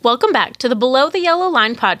Welcome back to the Below the Yellow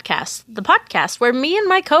Line podcast, the podcast where me and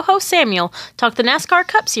my co-host Samuel talk the NASCAR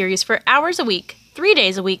Cup Series for hours a week, 3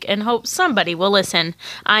 days a week, and hope somebody will listen.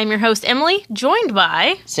 I'm your host, Emily, joined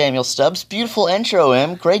by... Samuel Stubbs. Beautiful intro,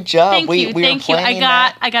 Em. Great job. Thank you.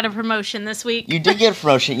 I got a promotion this week. You did get a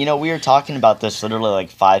promotion. You know, we were talking about this literally like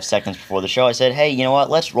 5 seconds before the show. I said, hey, you know what?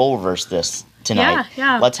 Let's role reverse this tonight.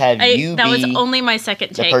 Yeah. Let's have you that be was only my second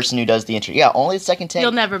take. the person who does the intro. Yeah, only the second take.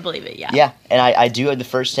 You'll never believe it, yeah. Yeah, and I do have the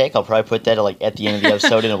first take. I'll probably put that at the end of the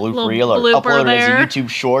episode in a loop reel or upload it as a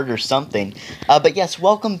YouTube short or something. But yes,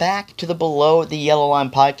 welcome back to the Below the Yellow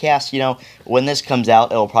Line podcast. You know, when this comes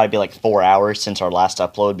out, it'll probably be like 4 hours since our last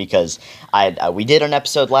upload because we did an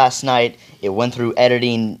episode last night. It went through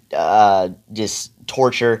editing, just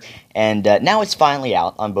torture, and now it's finally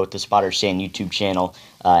out on both the Spotter Stand YouTube channel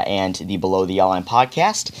and the Below the Yellow Line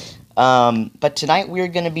podcast. But tonight we're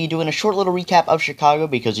going to be doing a short little recap of Chicago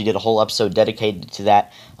because we did a whole episode dedicated to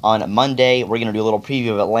that on Monday. We're going to do a little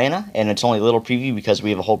preview of Atlanta, and it's only a little preview because we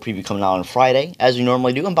have a whole preview coming out on Friday, as we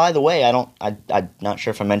normally do. And by the way, I'm not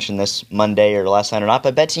sure if I mentioned this Monday or last night or not,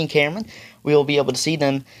 but Betsy and Cameron, we will be able to see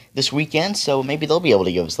them this weekend, so maybe they'll be able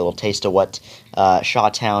to give us a little taste of what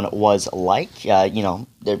Shawtown was like. You know,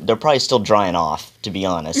 they're probably still drying off, to be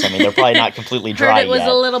honest. I mean, they're probably not completely dry yet. Heard it was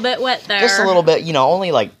a little bit wet there. Just a little bit, you know,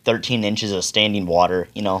 only like 13 inches of standing water.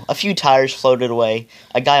 You know, a few tires floated away.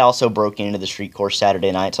 A guy also broke into the street course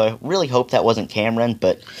Saturday night, so I really hope that wasn't Cameron,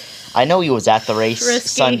 but I know he was at the race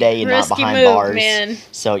Sunday and not behind bars. Man.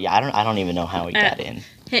 So yeah, I don't even know how he got in.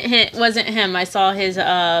 It wasn't him. I saw his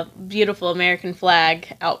beautiful American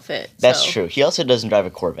flag outfit. That's true. He also doesn't drive a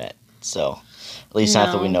Corvette, so at least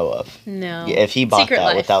not that we know of. No. Yeah, if he bought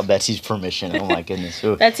that without Betsy's permission, oh my goodness.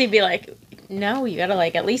 Ooh. Betsy'd be like, no, you gotta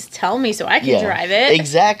at least tell me so I can drive it.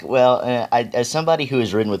 Exactly. Well, as somebody who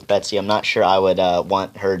has ridden with Betsy, I'm not sure I would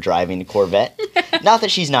want her driving the Corvette. Not that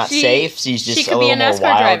she's not safe. She's just a little more wild. She could be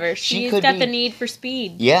a NASCAR driver. She's got the need for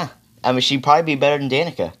speed. Yeah. I mean, she'd probably be better than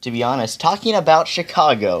Danica, to be honest. Talking about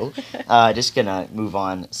Chicago, just gonna move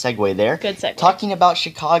on, segue there. Good segue. Talking about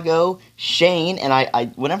Chicago, Shane, and I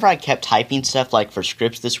whenever I kept typing stuff like for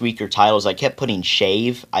scripts this week or titles, I kept putting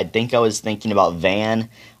Shave. I think I was thinking about Van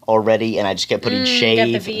already, and I just kept putting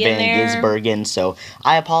Shave, Van Gisbergen, so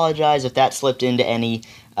I apologize if that slipped into any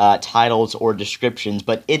titles or descriptions,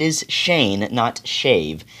 but it is Shane, not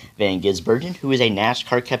Shave. Van Gisbergen, who is a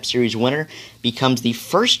NASCAR Cup Series winner, becomes the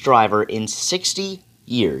first driver in 60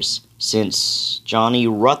 years since Johnny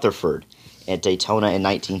Rutherford at Daytona in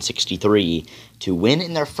 1963 to win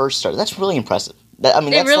in their first start. That's really impressive.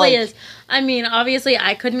 It really is. I mean, obviously,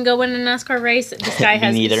 I couldn't go win a NASCAR race. This guy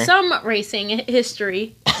has some racing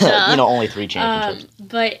history. You know, only 3 championships.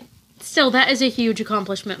 But still, that is a huge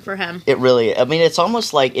accomplishment for him. It really, I mean, it's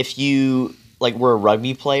almost like if you, were a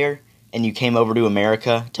rugby player and you came over to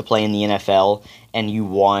America to play in the NFL and you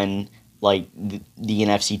won, the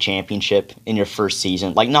NFC championship in your first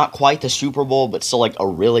season. Not quite the Super Bowl, but still, a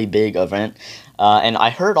really big event. And I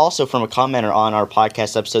heard also from a commenter on our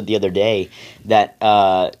podcast episode the other day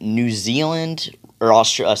that New Zealand, or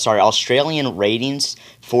Australian ratings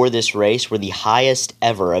for this race were the highest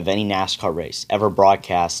ever of any NASCAR race ever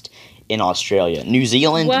broadcast in Australia. New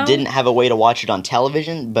Zealand didn't have a way to watch it on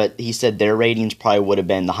television, but he said their ratings probably would have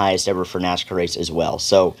been the highest ever for NASCAR race as well.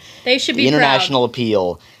 So they should be the international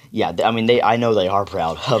appeal. Yeah, I mean, I know they are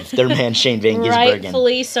proud of their man Shane Van Gisbergen.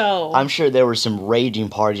 Rightfully so. I'm sure there were some raging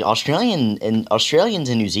parties. Australians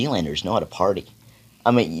and New Zealanders know how to party.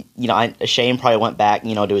 I mean, Shane probably went back,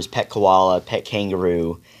 to his pet koala, pet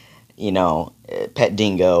kangaroo, pet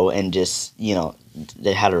dingo, and just,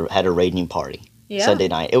 they had a raging party Sunday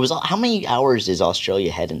night. It was, how many hours is Australia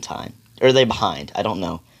ahead in time? Or are they behind? I don't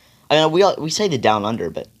know. I mean, we say the down under,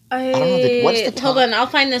 but I don't know. What's the time? Hold on, I'll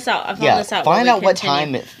find this out. Find out what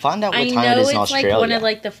time it is in Australia. I know it's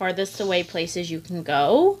one of the farthest away places you can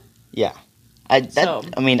go. Yeah,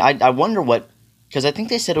 I wonder what, because I think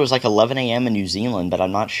they said it was 11 a.m. in New Zealand, but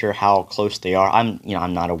I'm not sure how close they are. I'm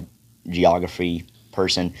not a geography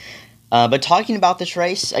person. But talking about this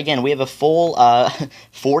race, again, we have a full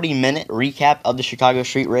 40-minute recap of the Chicago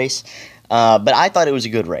Street Race. But I thought it was a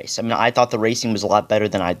good race. I mean, I thought the racing was a lot better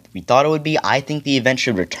than we thought it would be. I think the event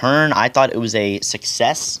should return. I thought it was a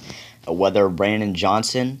success. Whether Brandon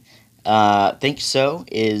Johnson thinks so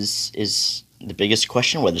is the biggest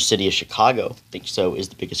question. Whether the city of Chicago thinks so is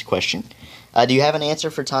the biggest question. Do you have an answer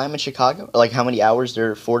for time in Chicago? Or how many hours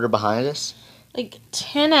they're forward or behind us?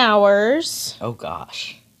 10 hours. Oh,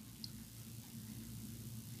 gosh.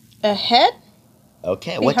 Ahead?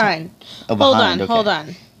 Okay. Behind. Hold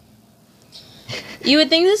on. You would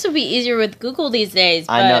think this would be easier with Google these days,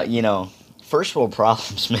 but I know, first world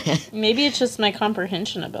problems, man. Maybe it's just my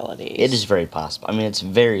comprehension abilities. It is very possible. I mean, it's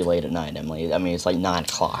very late at night, Emily. I mean, it's like 9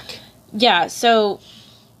 o'clock. Yeah, so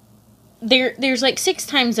there's like 6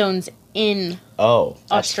 time zones in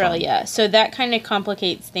Australia. Fun. So that kind of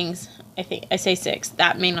complicates things. I think I say 6.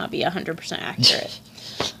 That may not be 100% accurate.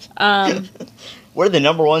 We're the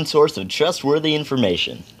number one source of trustworthy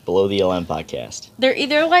information. Below the LM podcast. They're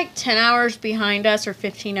either like 10 hours behind us or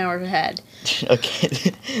 15 hours ahead.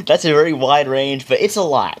 Okay, that's a very wide range, but it's a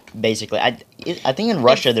lot, basically. I think in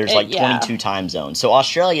Russia there's like 22 time zones, so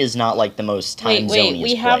Australia is not like the most time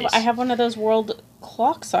zoniest place. I have one of those world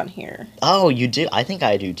clocks on here. Oh, you do? I think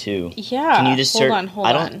I do too. Yeah. Can you just search? Hold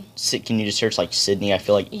on. Can you just search like Sydney? I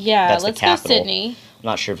feel like that's the capital. Let's go Sydney. I'm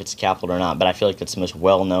not sure if it's the capital or not, but I feel like that's the most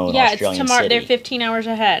well-known Australian city. Yeah, it's tomorrow. They're 15 hours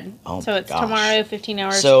ahead. Oh, so it's tomorrow, 15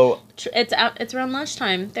 hours. So it's around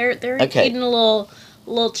lunchtime. They're eating a little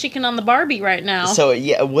chicken on the Barbie right now. So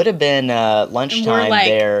yeah, it would have been lunchtime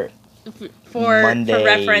there. For Monday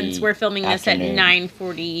reference, we're filming afternoon. this at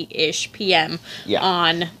 9:40ish p.m.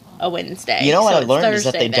 on a Wednesday. You know what I learned is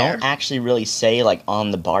that they don't actually really say like on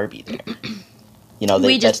the Barbie there. You know,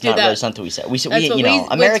 that's not really something we say.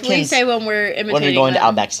 Americans. We say when we're imitating when we're going them. to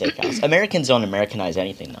Outback Steakhouse. Americans don't Americanize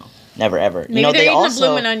anything though. Never ever. Maybe they're eating a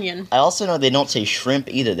bloomin' onion. I also know they don't say shrimp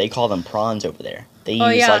either. They call them prawns over there. They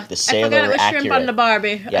use like the sailor I forgot it was accurate. Shrimp on the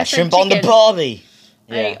Barbie. Yeah, shrimp on the Barbie.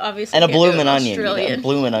 Yeah. Obviously and a bloomin' onion. Australian. A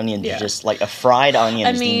bloomin' onion is just like a fried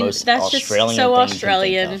onion is the most that's Australian just so thing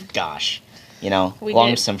Australian. you can think of. Gosh.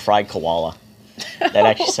 Along with some fried koala. That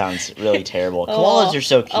actually sounds really terrible. Koalas are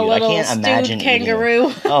so cute. I can't imagine kangaroo.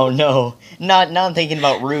 Eating them. Oh no! Now I'm thinking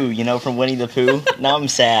about Roo. From Winnie the Pooh. Now I'm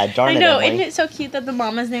sad. Darn it! I know. Emily. Isn't it so cute that the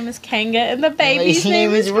mama's name is Kanga and the baby's His name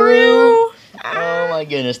is Roo? Roo? Oh my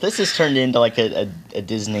goodness! This has turned into like a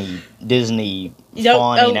Disney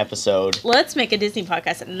fawning episode. Let's make a Disney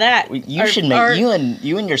podcast.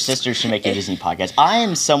 You and your sister should make a Disney podcast. I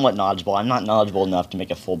am somewhat knowledgeable. I'm not knowledgeable enough to make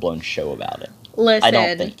a full blown show about it. Listen, I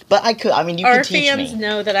don't think, but I could. I mean, you could teach me. Our fans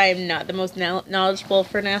know that I am not the most knowledgeable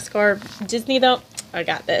for NASCAR. Disney, though, I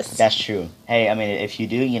got this. That's true. Hey, I mean, if you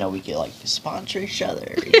do, we could like sponsor each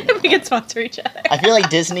other. We could sponsor each other. I feel like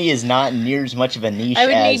Disney is not near as much of a niche. I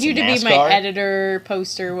would need you to be my editor,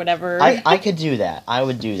 poster, whatever. I could do that. I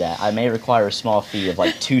would do that. I may require a small fee of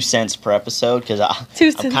like 2 cents per episode because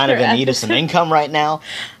I'm kind of in need of some income right now.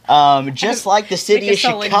 Just like the city of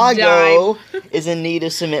Chicago is in need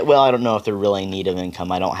of some... Well, I don't know if they're really in need of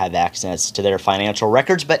income. I don't have access to their financial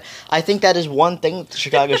records, but I think that is one thing the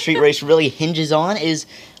Chicago Street Race really hinges on is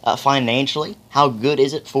financially. How good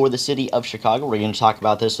is it for the city of Chicago? We're going to talk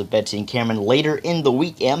about this with Betsy and Cameron later in the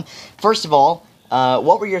week, Em. First of all,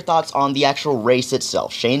 what were your thoughts on the actual race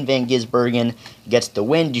itself? Shane Van Gisbergen gets the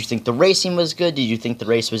win. Do you think the racing was good? Did you think the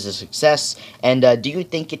race was a success? And do you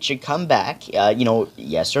think it should come back?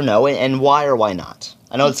 Yes or no? And why or why not?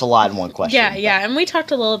 I know it's a lot in one question. Yeah. And we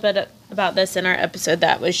talked a little bit about this in our episode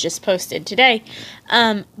that was just posted today.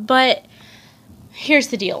 But here's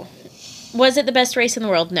the deal. Was it the best race in the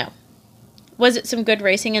world? No. Was it some good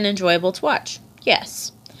racing and enjoyable to watch?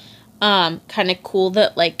 Yes. Kind of cool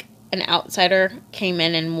that, like, an outsider came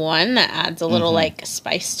in and won. That adds a little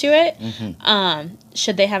spice to it. Mm-hmm.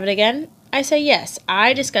 Should they have it again? I say yes.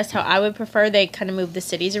 I discussed how I would prefer they kind of move the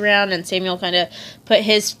cities around, and Samuel kind of put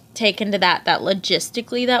his take into that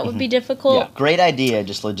logistically that would be difficult. Yeah, great idea,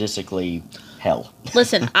 just logistically hell.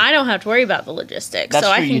 Listen, I don't have to worry about the logistics, That's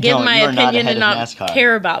so true, I can give my opinion and not NASCAR.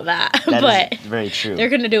 care about that. But is very true. They're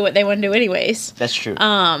going to do what they want to do anyways. That's true.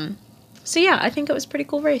 So yeah, I think it was a pretty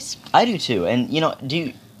cool race. I do too. And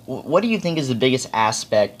what do you think is the biggest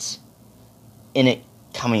aspect in it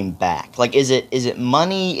coming back? Like, is it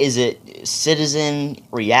money? Is it citizen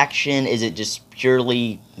reaction? Is it just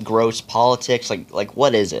purely gross politics? Like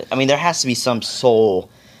what is it? I mean, there has to be some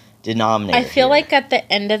sole denominator. I feel like at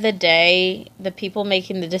the end of the day, the people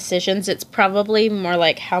making the decisions, it's probably more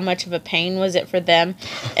like how much of a pain was it for them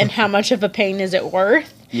and how much of a pain is it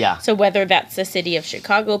worth? Yeah. So whether that's the city of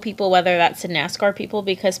Chicago people, whether that's the NASCAR people,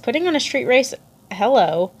 because putting on a street race,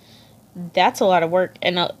 hello, that's a lot of work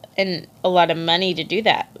and a lot of money to do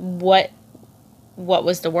that. What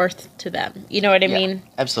was the worth to them? You know what I mean?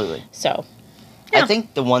 Absolutely. So, yeah. I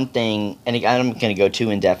think the one thing, and I'm going to go too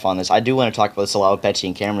in depth on this. I do want to talk about this a lot with Betsy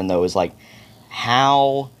and Cameron, though, is like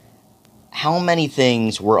how many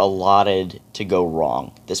things were allotted to go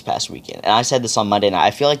wrong this past weekend. And I said this on Monday night.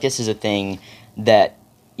 I feel like this is a thing that.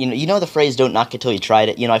 You know the phrase "don't knock it till you tried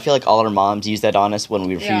it." I feel like all our moms use that on us when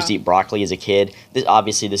we refused to eat broccoli as a kid.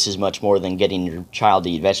 This is much more than getting your child to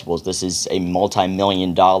eat vegetables. This is a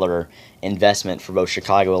multi-million-dollar investment for both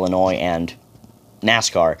Chicago, Illinois, and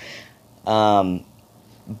NASCAR.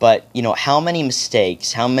 But, how many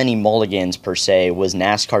mistakes, how many mulligans, per se, was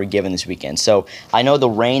NASCAR given this weekend? So, I know the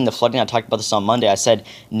rain, the flooding, I talked about this on Monday. I said,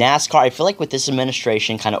 NASCAR, I feel like with this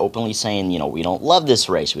administration kind of openly saying, we don't love this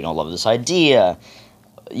race, we don't love this idea,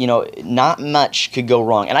 not much could go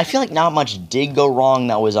wrong. And I feel like not much did go wrong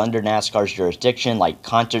that was under NASCAR's jurisdiction, like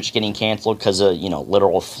concerts getting canceled because of,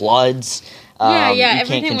 literal floods.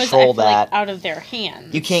 Everything can't control that. Like out of their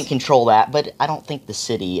hands. You can't control that, but I don't think the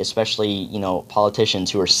city, especially,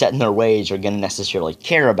 politicians who are set in their ways, are going to necessarily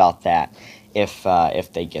care about that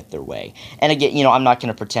if they get their way. And again, I'm not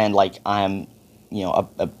going to pretend like I'm,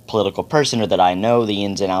 a political person or that I know the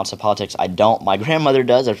ins and outs of politics. I don't. My grandmother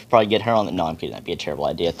does. I should probably get her on the... No, I'm kidding. That'd be a terrible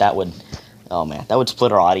idea. That would... Oh, man. That would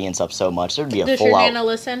split our audience up so much. There would be a full out... Does your Nana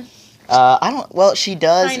listen? I don't... Well, she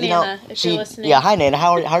does. Hi, Nana, if you're listening. Yeah, hi, Nana.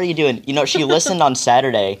 How are you doing? She listened on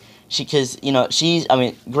Saturday. She's,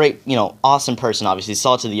 great, awesome person, obviously,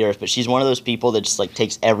 salt to the earth, but she's one of those people that just,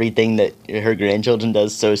 takes everything that her grandchildren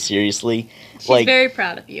does so seriously. She's very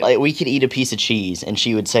proud of you. We could eat a piece of cheese, and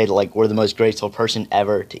she would say, we're the most grateful person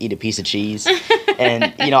ever to eat a piece of cheese. And,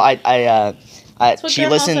 that's what she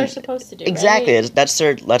grandmas listened... are supposed to do, Exactly. Right? That's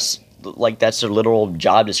their literal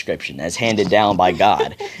job description as handed down by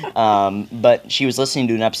God. But she was listening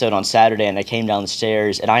to an episode on Saturday, and I came down the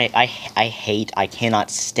stairs, and I cannot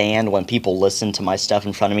stand when people listen to my stuff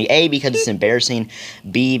in front of me. A, because it's embarrassing.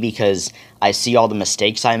 B, because I see all the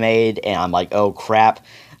mistakes I made, and I'm like, oh, crap.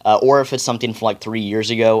 Or if it's something from 3 years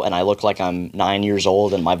ago, and I look like I'm 9 years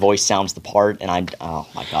old, and my voice sounds the part, and oh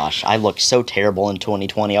my gosh, I look so terrible in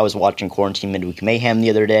 2020. I was watching Quarantine Midweek Mayhem the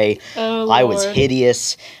other day. Oh, Lord. I was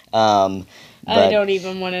hideous. I don't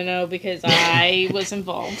even want to know because I was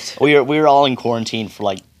involved. We were all in quarantine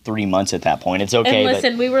for 3 months at that point. It's okay. And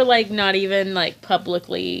listen, we were not even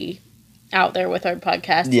publicly out there with our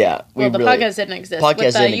podcast. Yeah. Podcast didn't exist. With the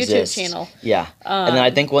YouTube channel. Yeah. And then I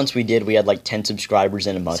think once we did, we had 10 subscribers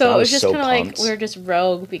in a month. So it was just so kind pumped. of we were just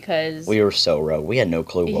rogue because... We were so rogue. We had no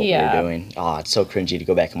clue what we were doing. Oh, it's so cringy to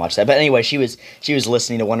go back and watch that. But anyway, she was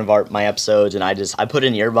listening to one of my episodes, and I put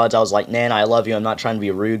in the earbuds. I was like, Nan, I love you. I'm not trying to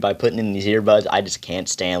be rude by putting in these earbuds. I just can't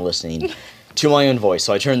stand listening to my own voice.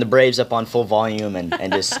 So I turned the Braves up on full volume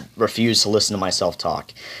and just refused to listen to myself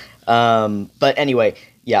talk. But anyway...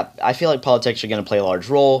 Yeah, I feel like politics are going to play a large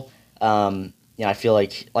role. I feel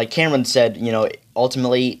like Cameron said,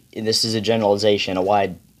 ultimately, this is a generalization, a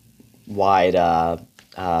wide, broad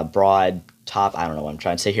top, I don't know what I'm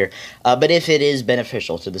trying to say here. But if it is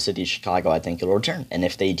beneficial to the city of Chicago, I think it'll return. And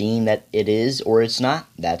if they deem that it is or it's not,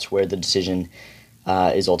 that's where the decision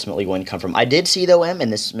is ultimately going to come from. I did see, though, and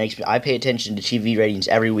this makes me... I pay attention to TV ratings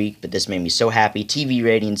every week, but this made me so happy. TV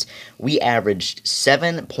ratings, we averaged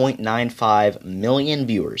 7.95 million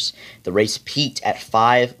viewers. The race peaked at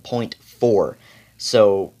 5.4.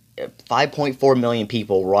 So, 5.4 million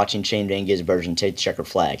people were watching Shane Van Gisbergen take the checkered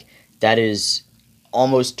flag. That is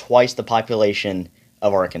almost twice the population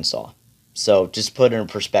of Arkansas. So, just put it in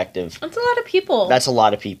perspective. That's a lot of people. That's a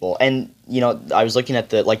lot of people. And, I was looking at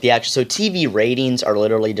the actual... So, TV ratings are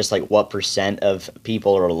literally just, what percent of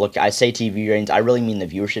people are I say TV ratings, I really mean the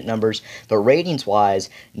viewership numbers. But ratings-wise,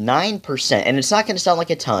 9%, and it's not going to sound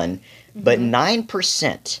like a ton, but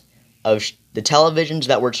 9% of the televisions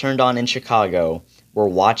that were turned on in Chicago were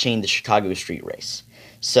watching the Chicago street race.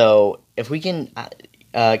 So, if we can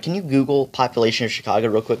you Google population of Chicago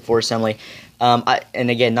real quick for us, Emily? And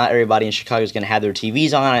again, not everybody in Chicago is going to have their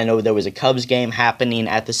TVs on. I know there was a Cubs game happening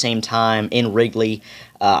at the same time in Wrigley.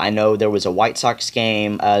 I know there was a White Sox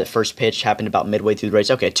game. First pitch happened about midway through the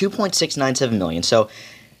race. Okay, 2.697 million. So,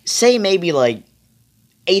 say maybe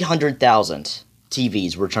 800,000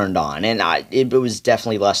 TVs were turned on. And it was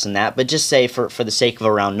definitely less than that. But just say, for the sake of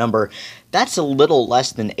a round number, that's a little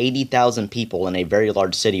less than 80,000 people in a very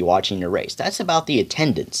large city watching your race. That's about the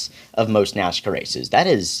attendance of most NASCAR races. That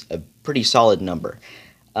is a pretty solid number.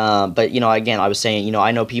 But, again, I was saying,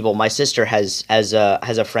 I know people... My sister has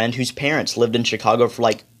a friend whose parents lived in Chicago for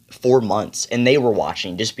 4 months, and they were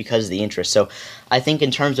watching just because of the interest. So I think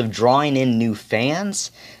in terms of drawing in new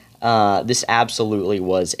fans, this absolutely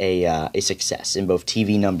was a success in both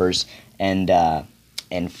TV numbers and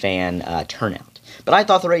fan turnout. But I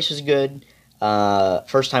thought the race was good.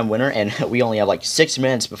 First-time winner, and we only have 6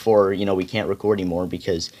 minutes before, we can't record anymore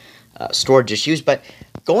because storage issues. But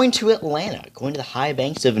going to Atlanta, going to the high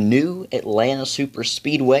banks of New Atlanta Super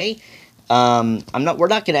Speedway. We're not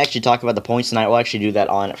going to actually talk about the points tonight. We'll actually do that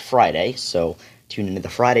on Friday, so tune into the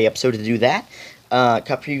Friday episode to do that.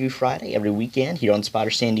 Cup Preview Friday every weekend here on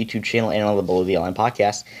Spotter Stand YouTube channel and on the Below the Line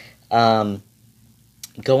podcast.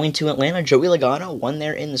 Going to Atlanta, Joey Logano won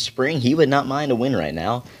there in the spring. He would not mind a win right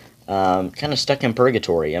now. kind of stuck in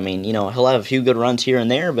purgatory. I mean, he'll have a few good runs here and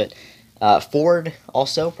there, but Ford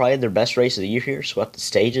also probably had their best race of the year here, swept the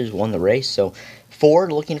stages, won the race. So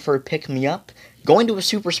Ford looking for a pick-me-up. Going to a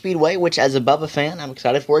super speedway, which as a Bubba fan, I'm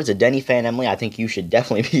excited for. As a Denny fan, Emily, I think you should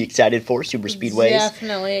definitely be excited for super speedways.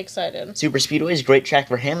 Definitely excited. Super speedway is a great track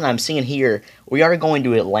for him, and I'm seeing here we are going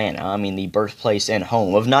to Atlanta. I mean, the birthplace and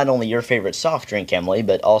home of not only your favorite soft drink, Emily,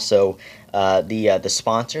 but also the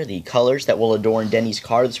sponsor, the colors that will adorn Denny's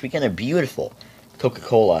car this weekend. A beautiful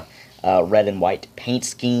Coca-Cola red and white paint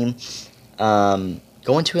scheme.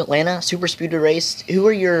 Going to Atlanta, super speedway race. Who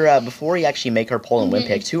are your, before we actually make our poll and win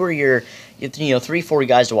picks, who are your 3-4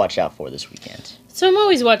 guys to watch out for this weekend? So I'm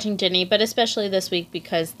always watching Denny, but especially this week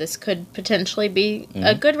because this could potentially be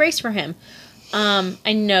a good race for him.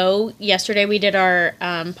 I know yesterday we did our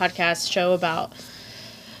podcast show about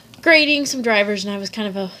grading some drivers, and I was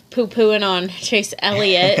kind of poo-pooing on Chase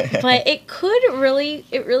Elliott, but it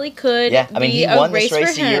really could. Yeah, I mean, he won this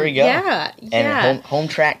race a year ago. Yeah. And home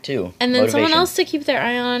track, too. And then someone else to keep their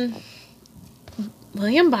eye on,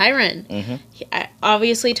 William Byron.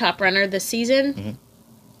 Obviously, top runner this season.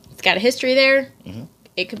 It's got a history there.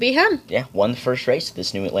 It could be him. Yeah, won the first race of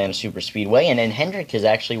this new Atlanta Super Speedway, and then Hendrick has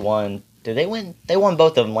actually won. Did they win? They won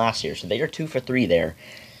both of them last year, so they are 2 for 3 there.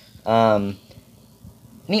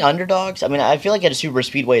 Any underdogs? I mean, I feel like at a super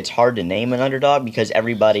speedway, it's hard to name an underdog because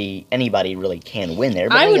anybody really can win there.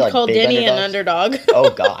 But I would call Denny an underdog.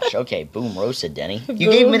 Oh gosh, okay, boom, roasted Denny. You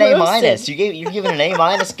gave him an A-. You're giving an A-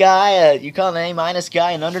 guy. You call an A-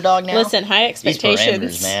 guy an underdog now? Listen, high expectations.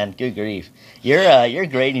 These parameters, man. Good grief. Your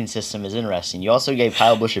grading system is interesting. You also gave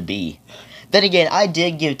Kyle Busch a B. Then again, I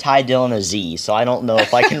did give Ty Dillon a Z, so I don't know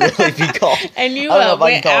if I can really be called. And you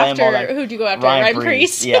went after, who'd you go after? Ryan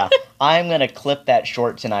Preece. Yeah. I'm going to clip that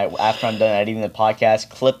short tonight after I'm done editing the podcast,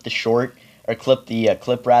 clip the short, or clip the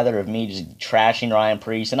clip of me just trashing Ryan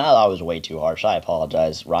Preece. And I was way too harsh. I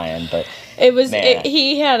apologize, Ryan, but it was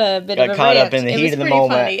he had a bit of a caught rant. up in the it heat of the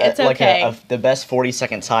moment. Funny. It's okay. The best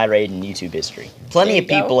 40-second tirade in YouTube history. Plenty of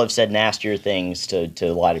people have said nastier things to a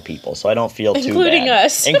lot of people, so I don't feel too bad. Including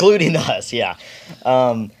us. Including us, yeah.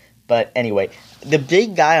 But anyway, the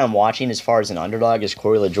big guy I'm watching as far as an underdog is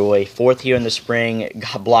Corey LaJoie. 4th here in the spring,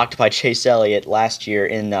 got blocked by Chase Elliott last year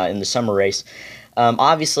in the summer race.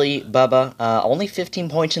 Obviously, Bubba, only 15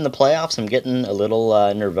 points in the playoffs. I'm getting a little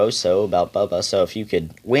nervoso about Bubba, so if you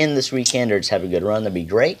could win this weekend or just have a good run, that'd be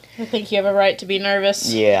great. I think you have a right to be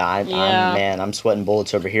nervous. Yeah, I'm sweating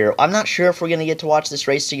bullets over here. I'm not sure if we're going to get to watch this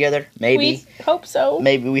race together. Maybe. We hope so.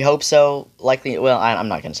 Maybe we hope so. Likely, well, I'm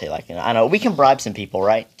not going to say likely. I know we can bribe some people,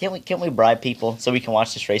 right? Can't we bribe people so we can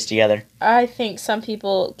watch this race together? I think some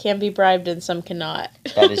people can be bribed and some cannot.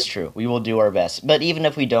 That is true. We will do our best. But even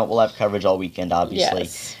if we don't, we'll have coverage all weekend, obviously.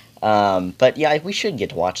 Yes. But yeah, we should get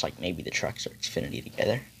to watch maybe the Trucks or Xfinity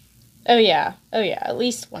together. Oh yeah. At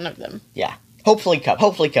least one of them. Yeah. Hopefully Cup.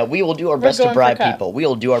 We will do our best to bribe people. We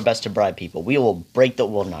will do our best to bribe people. We will break the...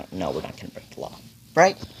 Well, no, we're not going to break the law.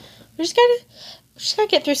 Right? We just gotta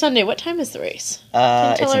get through Sunday. What time is the race?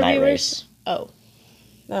 It's a night race. Oh.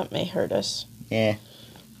 That may hurt us. Yeah.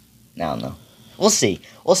 I don't know. We'll see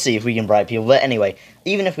if we can bribe people. But anyway,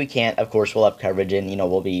 even if we can't, of course, we'll have coverage, and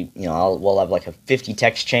we'll be, we'll have a 50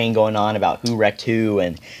 text chain going on about who wrecked who,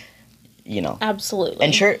 and Absolutely.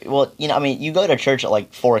 And church, you go to church at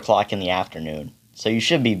 4:00 in the afternoon, so you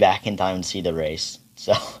should be back in time to see the race.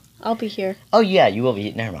 So I'll be here. Oh yeah, you will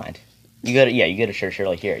be. Never mind. You go to church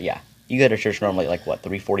early here. Yeah. You go to church normally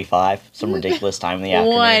 3:45, some ridiculous time in the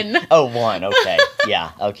afternoon. 1. Oh, 1. Okay,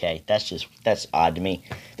 yeah, okay. That's odd to me.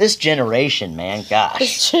 This generation, man, gosh.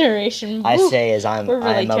 This generation. I say as I'm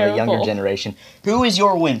really of a younger generation. Who is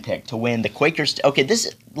your win pick to win the Quaker? Okay,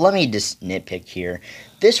 let me just nitpick here.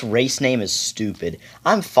 This race name is stupid.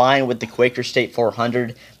 I'm fine with the Quaker State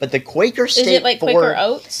 400, but the Quaker State. Is it Quaker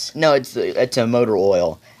Oats? No, it's a motor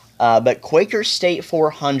oil. But Quaker State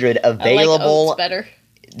 400 available. I like Oats better.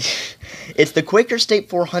 It's the Quaker State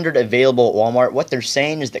 400 available at Walmart. What they're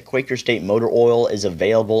saying is that Quaker State motor oil is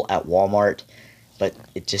available at Walmart, but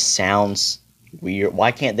it just sounds weird.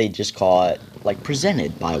 Why can't they just call it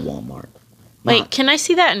presented by Walmart? Wait, can I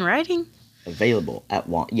see that in writing? Available at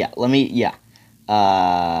Walmart.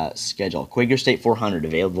 Yeah, schedule. Quaker State 400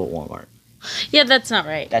 available at Walmart. Yeah, that's not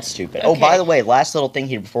right. That's stupid. Okay. Oh, by the way, last little thing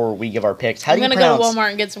here before we give our picks. I'm going to go to Walmart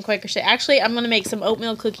and get some Quaker State. Actually, I'm going to make some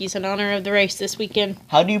oatmeal cookies in honor of the race this weekend.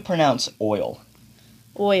 How do you pronounce oil?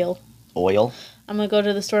 Oil. Oil? I'm going to go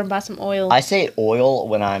to the store and buy some oil. I say oil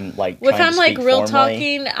when I'm trying if I'm to speak real formally.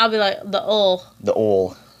 talking, I'll be the oil. The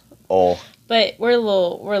oil. Oil. But we're a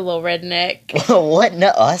little redneck. What? No,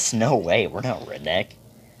 us? No way. We're not redneck.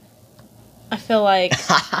 I feel like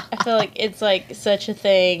it's like such a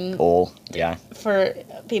thing. Oil, yeah. For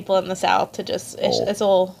people in the South to just it's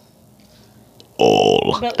all.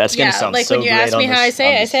 That's gonna sound like so when you great ask me on how this,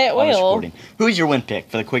 I say it oil. Who's your win pick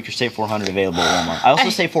for the Quaker State 400 available at Walmart? I also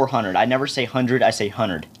say 400. I never say 100. I say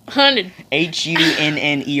 100. 100.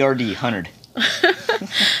 HUNNERD. 100.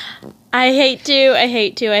 I hate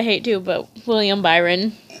to, but William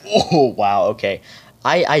Byron. Oh wow. Okay.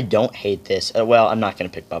 I don't hate this. Well, I'm not gonna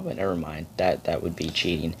pick Bubba. Never mind. That would be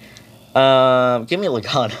cheating. Give me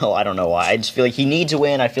Logano. I don't know why. I just feel like he needs a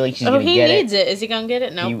win. I feel like he's gonna get it. Oh, he needs it. Is he gonna get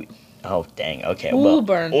it? No. Oh, dang. Okay. Ooh,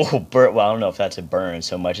 burn. Oh, burn. Well, I don't know if that's a burn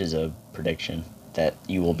so much as a prediction that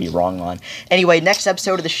you will be wrong on. Anyway, next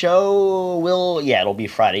episode of the show it'll be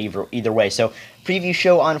Friday either way. So, preview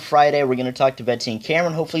show on Friday. We're going to talk to Betsy and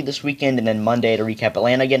Cameron hopefully this weekend, and then Monday to recap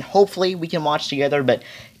Atlanta again. Hopefully we can watch together, but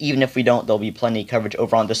even if we don't, there'll be plenty of coverage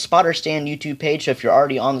over on the Spotter Stand YouTube page. So if you're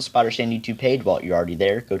already on the Spotter Stand YouTube page, well, you're already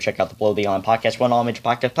there. Go check out the Below the Yellow Line podcast. We're on all major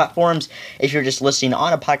podcast platforms. If you're just listening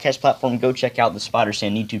on a podcast platform, go check out the Spotter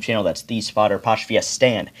Stand YouTube channel. That's the Spotter _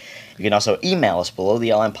 Stand. You can also email us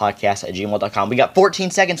belowtheyellowlinepodcast@gmail.com. We got 14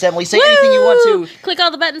 seconds, Emily. Say anything you want to. Click all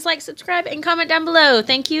the buttons, like, subscribe, and comment down below.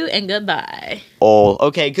 Thank you, and goodbye. Oh,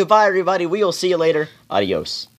 okay. Goodbye, everybody. We will see you later. Adios.